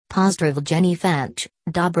Pozdravljeni Fench,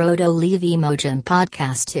 Dobrodo Levi Mojim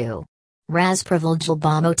Podcast 2.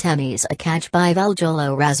 Razpraviljalbamo temi Zakaj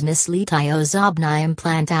veljalo razmisliti o zobnih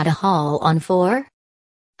implantatih hall on 4?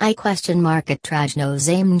 I question mark at trajno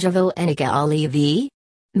zamnjavo eniga olivi?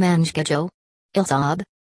 Manjkajo? Ilzob?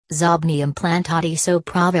 Zobni implantati so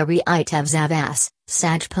praveri itev zavas,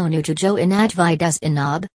 sajponujo inadvides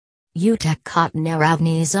inob? Utek kot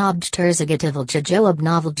neravni zobjterzagitivljajo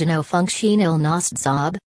obnovljeno funkcionil nost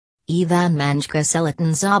zob? Ivan manjka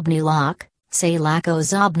selitan zobni lok, se lako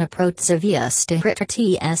zobna protsavia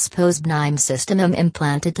ts pozbnim systemum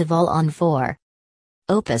implantativ all on 4.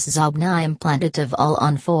 Opus zobni implantativ all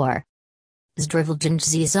on 4.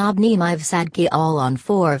 Zdrivljanj zobni mivsadki all on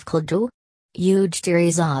 4 vkladu?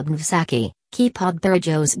 Ujtiri zobnvsaki, ki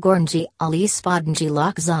podberjos gornji ali spodnji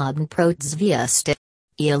lok zobn protsvia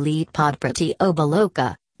Elite podprati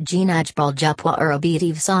obaloka, ginajbrljupwa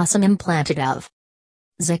urobitiv sosum implantativ.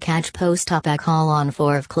 Zakaj postopek all on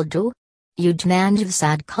 4 vkladu?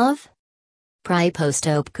 Ujmanjvsadkov? Pri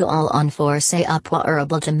postopku all on 4 se upwa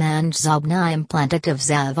urobiljamanj zobni implantativ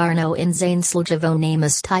zavarno inzane sljivo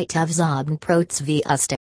namus titev zobn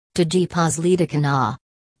protsviasta. Tuji pozlitikana.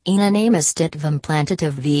 Ina namus titv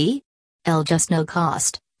implantativ v? Eljusno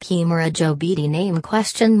cost. Kimura jobiti name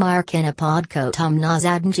question mark in a podkotum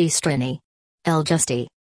nazadnji strini. Eljusti.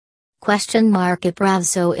 Question mark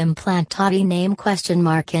ipravso implantati name question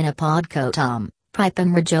mark in a podkotum,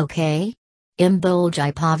 pripam rajoke?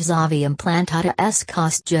 Imbolji povzavi implantata s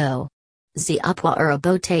cost jo. Z upwa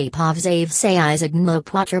urabote povzave se izagno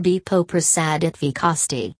potrbi poprasadit v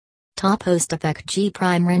kosti. Ta postopek g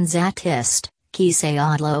prime zatist, ki se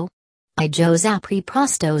odlo. I zapri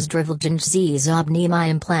prostos drivljanj zobnimi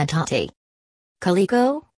implantati.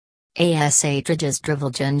 Kaliko? Asa trajas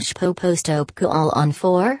drivljanj po postopku all on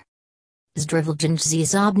 4? Zdrivljanj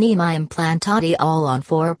zobnimi implantati all on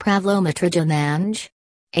 4 pravlomatrijamanj?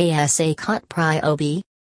 Asa kot pri obi?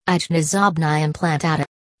 Ajna zobni implantata.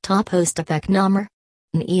 Ta postopek number?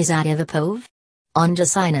 Nizadivapov? Onja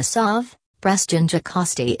sinusov, prestjanja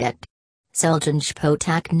kosti it. Seljanj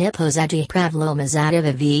potak nipozaji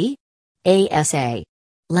pravlomazadiva v? Asa.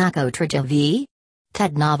 Lako trija v?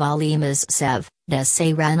 Tednavalimas sev, des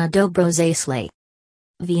se rana dobrozasle.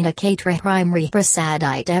 Vina katra primary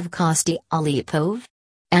prasaditev kosti alipov?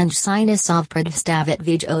 Anj sinusov predstavit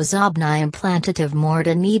vij ozobni implantativ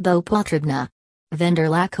morda nebo potribna. Vendor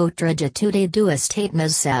lako trija tude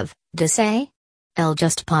duastatmas sev, dese?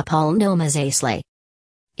 Eljust popol nomazasle.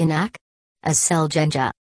 Inak? As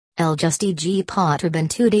seljenja. Eljusti g potribin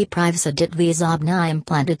tude privsadit v zobni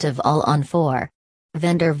implantativ all on 4.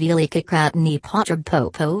 Vendor velika kratni potrib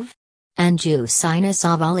popov? Anju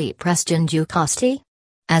sinusov ali prestjanju kosti?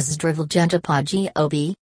 As zdrivljanja podji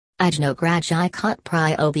obi? Ajno graji kot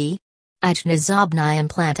pri obi? Ajna zobni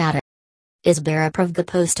implantata. Izbera pravga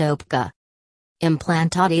postopka.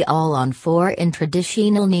 Implantati all on 4 in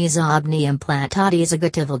traditionalni zobni implantati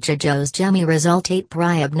zagativljajos gemi resultate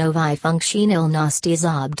pri obnovi funkcionil nosti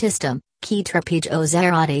zobtistum, ki trpij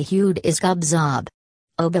ozarati hud izgub zob.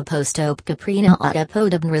 Oba postopka prina ata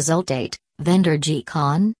podobn resultate, vendor g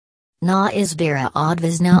kon? Na izbera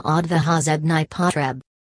odvizna odvahazebni potreb.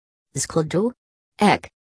 Skladu? Ek.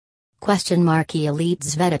 Question mark elite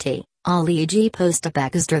zvedati. Ali g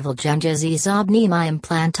postopek zdrivljanja zobnimi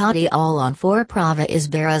implantati all on 4 prava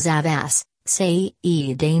izbera zavas, se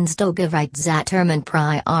danes dogavite zaterman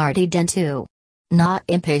priority dentu. Na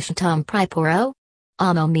impatientum priporo?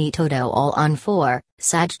 Amo metodo all on 4,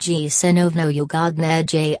 saj g sinovno ugodne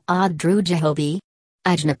j od drujehobi?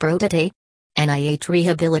 Ajna protate? Nih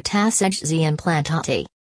rehabilitasaj z implantati.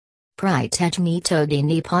 Pri tej metodi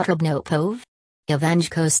ni potrobno pov?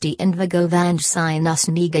 Evanjkosti indvigovanj sinus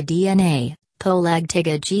niga DNA,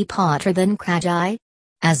 polegtiga g potreben krajai?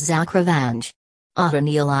 As zakravanj.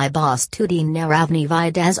 Autonili bos tudi neravni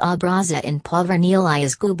vides obraza in povernili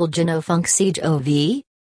izgubiljeno funkcij ov?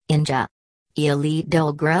 Inja. Ili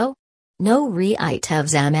dolgro? No reitev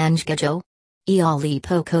zamanjkajo? Iali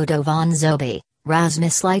pokodo von zobi,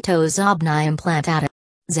 razmislito zobni implantata.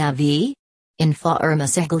 Zavi?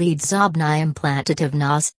 Informasig zobni implantativ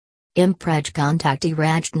nas? Imprej kontakti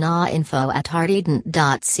raj na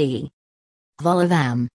info@ardident.c. Volavam.